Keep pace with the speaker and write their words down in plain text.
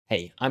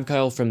Hey, I'm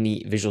Kyle from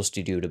the Visual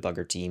Studio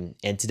debugger team,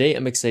 and today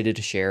I'm excited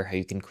to share how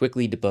you can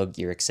quickly debug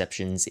your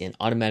exceptions and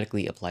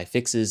automatically apply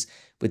fixes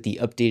with the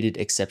updated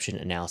exception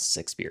analysis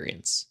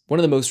experience. One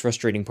of the most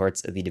frustrating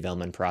parts of the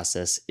development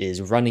process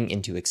is running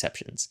into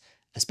exceptions,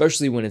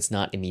 especially when it's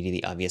not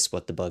immediately obvious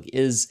what the bug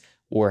is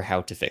or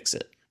how to fix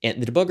it.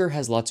 And the debugger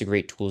has lots of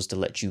great tools to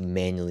let you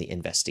manually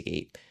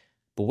investigate.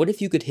 But what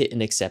if you could hit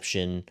an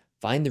exception,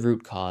 find the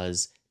root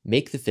cause,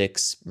 make the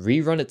fix,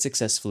 rerun it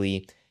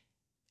successfully,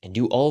 and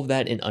do all of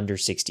that in under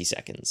 60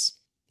 seconds.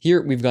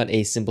 Here, we've got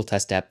a simple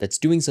test app that's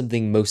doing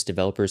something most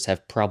developers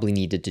have probably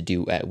needed to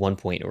do at one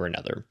point or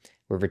another.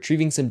 We're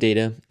retrieving some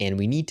data, and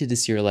we need to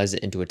deserialize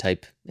it into a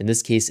type, in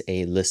this case,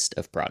 a list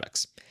of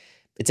products.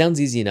 It sounds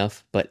easy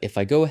enough, but if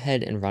I go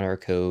ahead and run our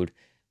code,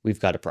 we've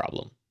got a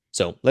problem.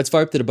 So let's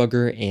fire up the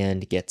debugger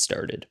and get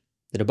started.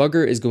 The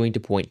debugger is going to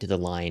point to the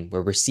line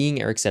where we're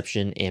seeing our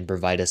exception and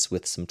provide us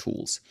with some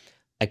tools.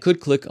 I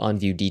could click on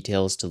View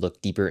Details to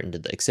look deeper into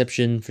the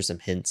exception for some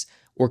hints,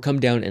 or come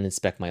down and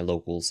inspect my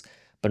locals,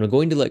 but I'm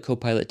going to let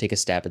Copilot take a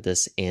stab at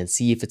this and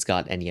see if it's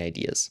got any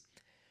ideas.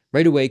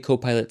 Right away,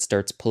 Copilot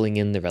starts pulling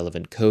in the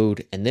relevant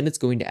code, and then it's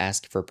going to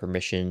ask for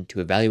permission to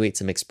evaluate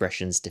some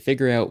expressions to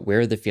figure out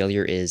where the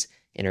failure is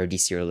in our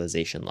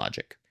deserialization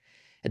logic.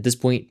 At this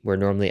point, where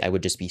normally I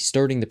would just be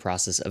starting the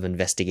process of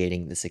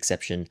investigating this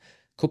exception,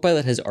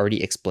 Copilot has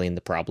already explained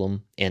the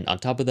problem, and on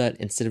top of that,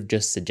 instead of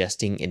just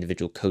suggesting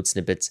individual code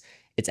snippets,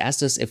 it's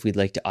asked us if we'd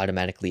like to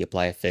automatically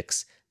apply a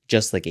fix,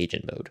 just like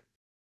agent mode.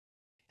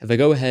 If I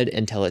go ahead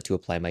and tell it to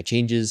apply my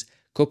changes,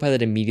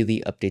 Copilot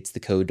immediately updates the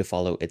code to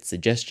follow its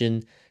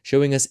suggestion,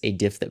 showing us a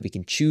diff that we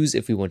can choose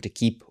if we want to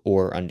keep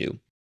or undo.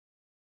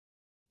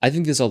 I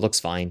think this all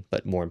looks fine,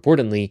 but more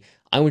importantly,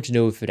 I want to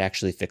know if it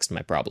actually fixed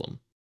my problem.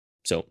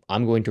 So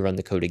I'm going to run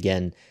the code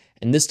again,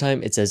 and this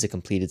time it says it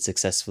completed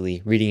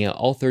successfully, reading out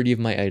all 30 of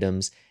my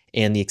items,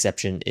 and the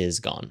exception is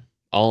gone,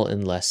 all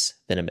in less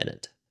than a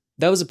minute.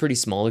 That was a pretty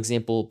small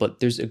example, but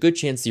there's a good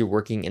chance you're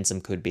working in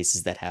some code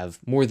bases that have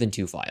more than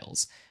 2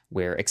 files,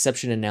 where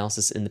exception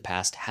analysis in the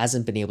past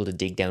hasn't been able to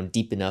dig down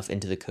deep enough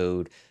into the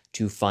code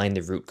to find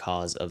the root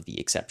cause of the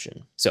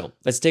exception. So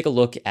let's take a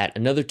look at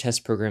another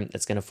test program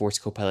that's going to force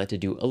Copilot to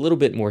do a little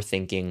bit more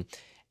thinking,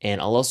 and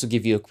I'll also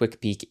give you a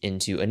quick peek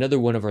into another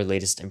one of our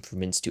latest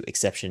improvements to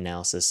exception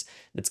analysis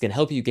that's going to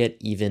help you get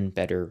even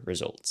better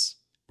results.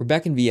 We're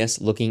back in VS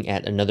looking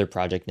at another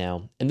project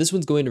now, and this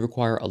one's going to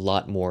require a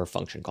lot more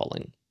function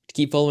calling. To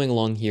keep following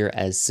along here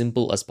as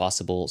simple as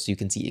possible so you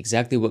can see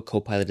exactly what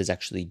Copilot is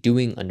actually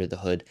doing under the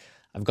hood,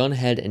 I've gone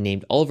ahead and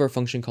named all of our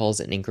function calls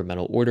in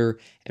incremental order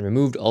and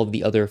removed all of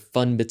the other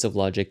fun bits of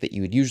logic that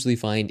you would usually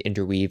find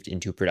interweaved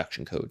into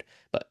production code.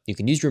 But you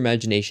can use your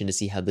imagination to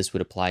see how this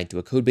would apply to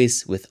a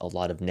codebase with a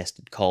lot of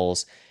nested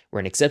calls, where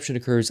an exception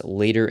occurs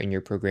later in your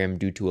program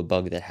due to a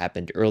bug that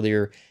happened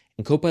earlier,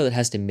 and Copilot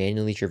has to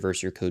manually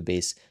traverse your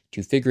codebase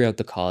to figure out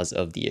the cause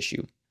of the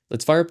issue.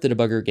 Let's fire up the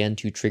debugger again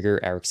to trigger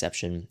our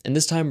exception, and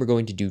this time we're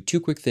going to do 2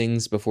 quick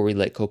things before we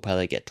let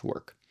Copilot get to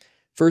work.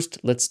 First,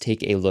 let's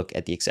take a look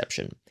at the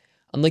exception.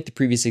 Unlike the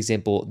previous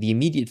example, the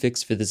immediate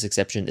fix for this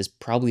exception is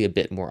probably a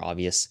bit more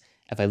obvious.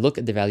 If I look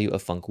at the value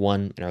of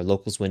func1 in our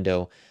locals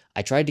window,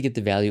 I tried to get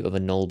the value of a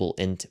nullable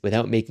int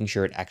without making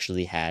sure it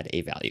actually had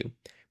a value.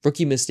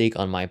 Rookie mistake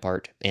on my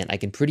part, and I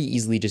can pretty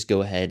easily just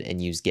go ahead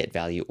and use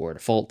getValue or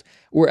default,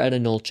 or add a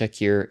null check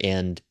here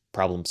and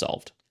problem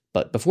solved.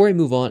 But before I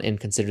move on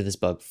and consider this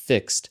bug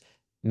fixed,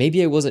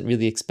 maybe I wasn't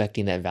really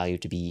expecting that value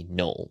to be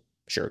null.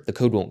 Sure, the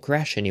code won't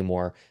crash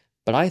anymore,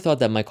 but I thought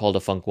that my call to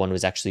func1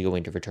 was actually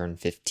going to return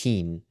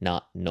 15,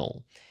 not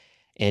null.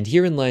 And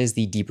herein lies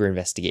the deeper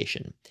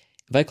investigation.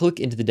 If I click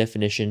into the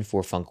definition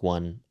for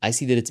func1, I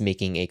see that it's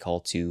making a call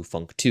to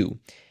func2.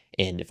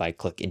 And if I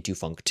click into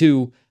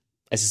func2,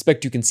 I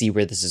suspect you can see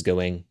where this is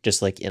going.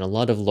 Just like in a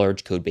lot of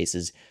large code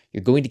bases,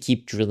 you're going to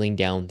keep drilling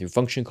down through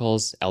function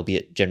calls,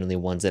 albeit generally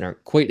ones that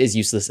aren't quite as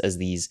useless as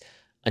these,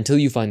 until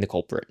you find the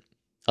culprit.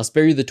 I'll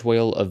spare you the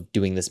toil of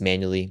doing this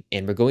manually,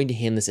 and we're going to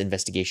hand this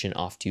investigation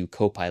off to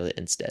Copilot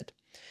instead.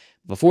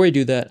 Before I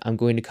do that, I'm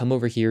going to come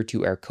over here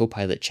to our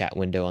Copilot chat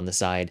window on the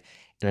side,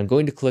 and I'm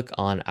going to click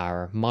on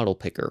our model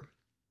picker.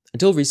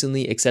 Until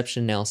recently,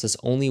 exception analysis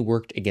only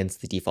worked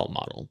against the default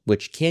model,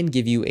 which can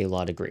give you a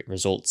lot of great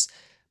results.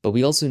 But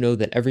we also know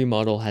that every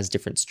model has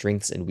different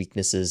strengths and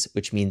weaknesses,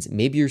 which means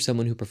maybe you're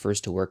someone who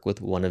prefers to work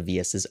with one of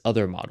VS's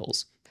other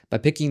models. By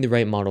picking the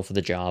right model for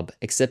the job,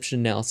 exception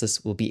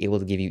analysis will be able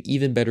to give you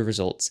even better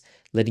results,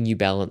 letting you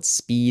balance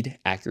speed,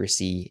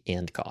 accuracy,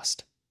 and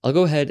cost. I'll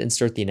go ahead and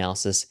start the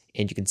analysis,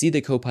 and you can see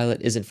that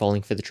Copilot isn't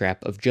falling for the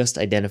trap of just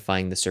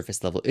identifying the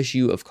surface level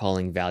issue of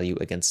calling value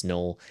against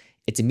null.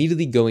 It's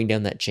immediately going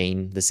down that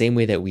chain the same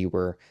way that we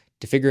were,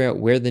 to figure out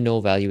where the null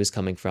value is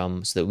coming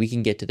from so that we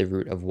can get to the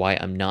root of why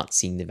I'm not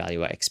seeing the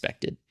value I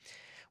expected.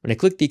 When I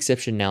click the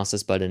exception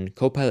analysis button,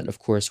 Copilot of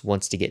course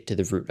wants to get to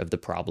the root of the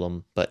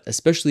problem, but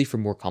especially for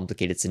more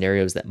complicated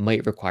scenarios that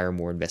might require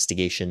more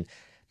investigation,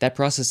 that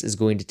process is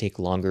going to take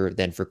longer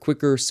than for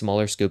quicker,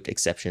 smaller scoped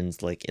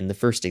exceptions like in the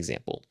first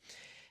example.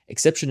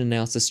 Exception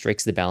analysis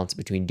strikes the balance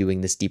between doing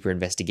this deeper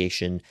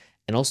investigation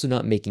and also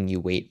not making you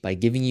wait by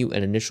giving you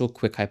an initial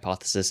quick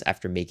hypothesis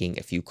after making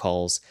a few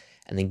calls,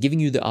 and then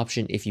giving you the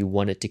option if you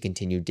want it to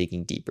continue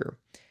digging deeper.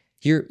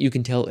 Here, you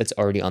can tell it's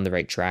already on the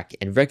right track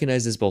and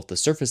recognizes both the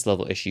surface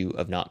level issue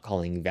of not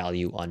calling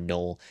value on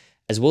null,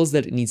 as well as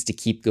that it needs to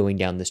keep going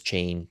down this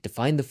chain to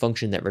find the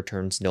function that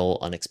returns null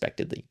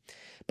unexpectedly.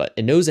 But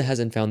it knows it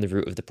hasn't found the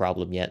root of the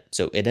problem yet,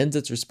 so it ends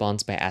its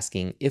response by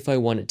asking if I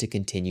want it to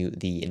continue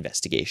the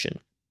investigation.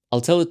 I'll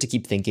tell it to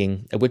keep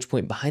thinking, at which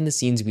point behind the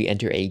scenes we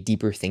enter a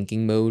deeper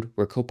thinking mode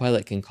where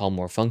Copilot can call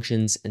more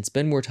functions and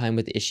spend more time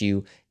with the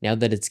issue now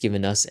that it's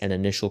given us an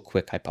initial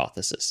quick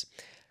hypothesis.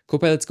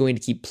 Copilot's going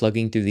to keep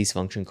plugging through these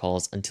function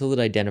calls until it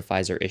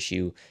identifies our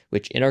issue,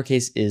 which in our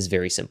case is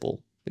very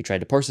simple. We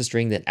tried to parse a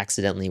string that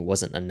accidentally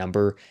wasn't a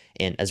number,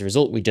 and as a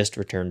result we just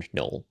returned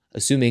null,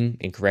 assuming,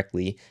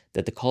 incorrectly,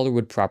 that the caller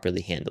would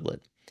properly handle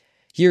it.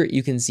 Here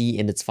you can see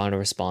in its final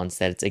response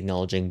that it's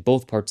acknowledging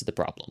both parts of the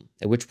problem,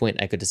 at which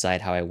point I could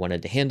decide how I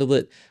wanted to handle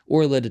it,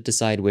 or let it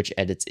decide which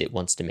edits it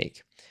wants to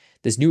make.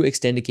 This new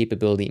extended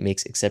capability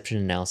makes exception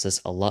analysis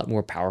a lot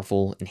more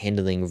powerful in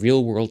handling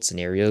real-world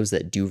scenarios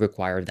that do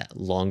require that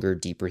longer,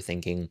 deeper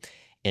thinking,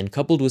 and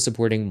coupled with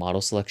supporting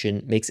model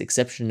selection makes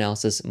exception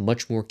analysis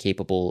much more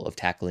capable of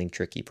tackling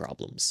tricky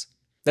problems.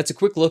 That's a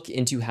quick look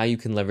into how you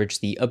can leverage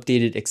the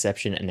updated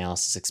exception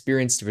analysis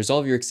experience to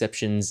resolve your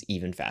exceptions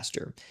even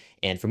faster.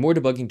 And for more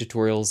debugging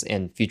tutorials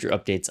and future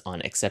updates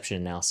on exception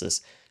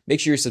analysis,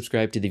 make sure you're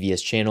subscribed to the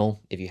VS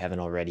channel if you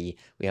haven't already.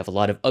 We have a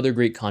lot of other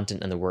great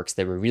content in the works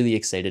that we're really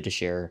excited to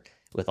share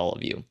with all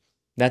of you.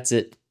 That's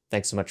it.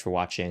 Thanks so much for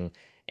watching,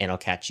 and I'll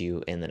catch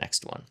you in the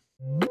next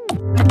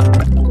one.